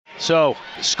So,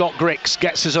 Scott Grix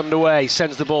gets us underway,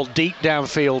 sends the ball deep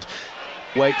downfield.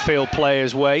 Wakefield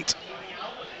players wait.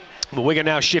 But Wigan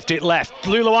now shift it left.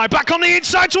 Luluai back on the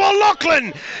inside to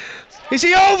O'Loughlin. Is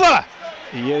he over?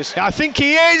 He is. I think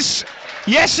he is.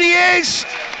 Yes, he is.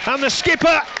 And the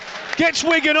skipper gets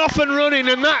Wigan off and running.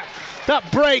 And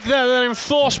that break there, that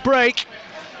enforced break,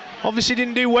 obviously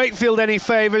didn't do Wakefield any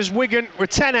favours. Wigan were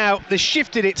 10 out. They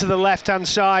shifted it to the left-hand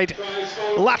side.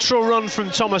 Lateral run from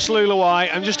Thomas Luluai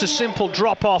and just a simple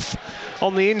drop-off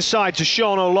on the inside to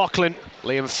Sean O'Loughlin.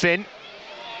 Liam Finn.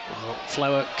 Well,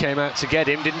 Flower came out to get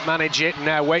him, didn't manage it, and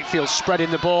now Wakefield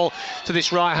spreading the ball to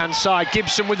this right-hand side.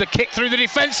 Gibson with the kick through the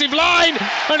defensive line,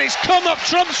 and it's come up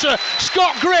trumps her.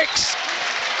 Scott Grix.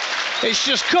 It's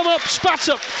just come up, spat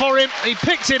up for him. He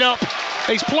picked it up,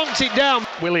 he's plonked it down.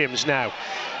 Williams now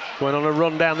going on a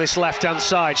run down this left-hand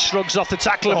side, shrugs off the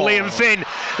tackle of Liam Finn.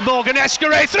 Morgan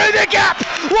Escaré through the gap.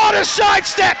 What a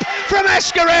sidestep from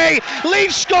Escaré!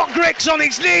 Leaves Scott Grix on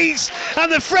his knees,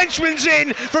 and the Frenchman's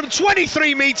in from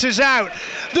 23 metres out.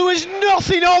 There was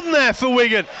nothing on there for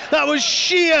Wigan. That was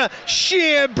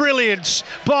sheer brilliance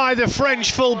by the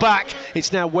French fullback.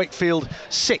 It's now Wakefield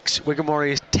 6, Wigan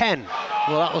Warriors 10.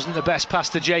 Well, that wasn't the best pass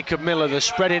to Jacob Miller. They're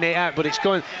spreading it out, but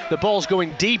the ball's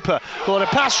going deeper. But a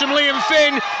pass from Liam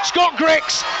Finn. Scott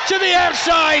Grix to the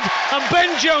outside, and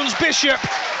Ben Jones-Bishop,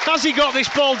 has he got this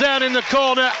ball down in the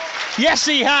corner? Yes,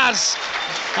 he has,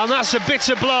 and that's a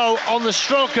bitter blow on the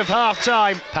stroke of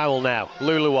half-time. Powell now,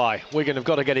 Luluai. Wigan have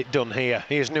got to get it done here.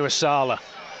 Here's Nuasala,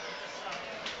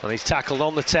 and he's tackled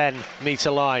on the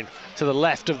 10-metre line to the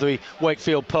left of the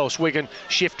Wakefield post. Wigan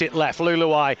shift it left.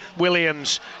 Luluai,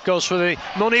 Williams goes for the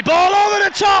money ball over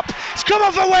the top. It's come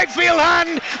off a Wakefield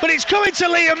hand, but it's coming to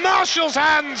Liam Marshall's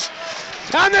hands.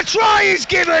 And the try is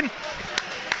given,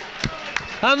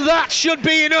 and that should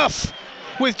be enough.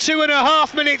 With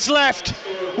 2.5 minutes left,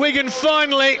 Wigan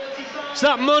finally, it's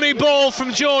that money ball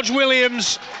from George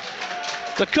Williams,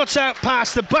 the cutout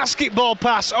pass, the basketball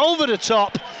pass over the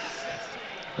top,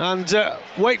 and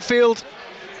Wakefield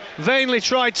vainly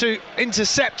tried to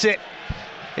intercept it.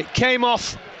 It came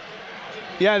off.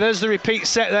 Yeah, there's the repeat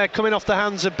set there, coming off the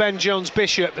hands of Ben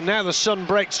Jones-Bishop, and now the sun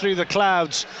breaks through the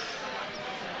clouds.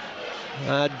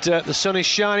 And the sun is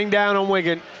shining down on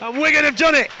Wigan, and Wigan have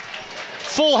done it.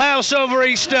 Full house over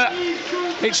Easter.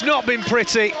 It's not been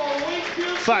pretty.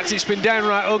 In fact, it's been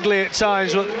downright ugly at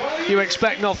times, but you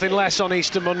expect nothing less on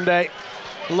Easter Monday.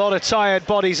 A lot of tired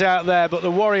bodies out there, but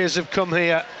the Warriors have come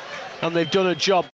here and they've done a job.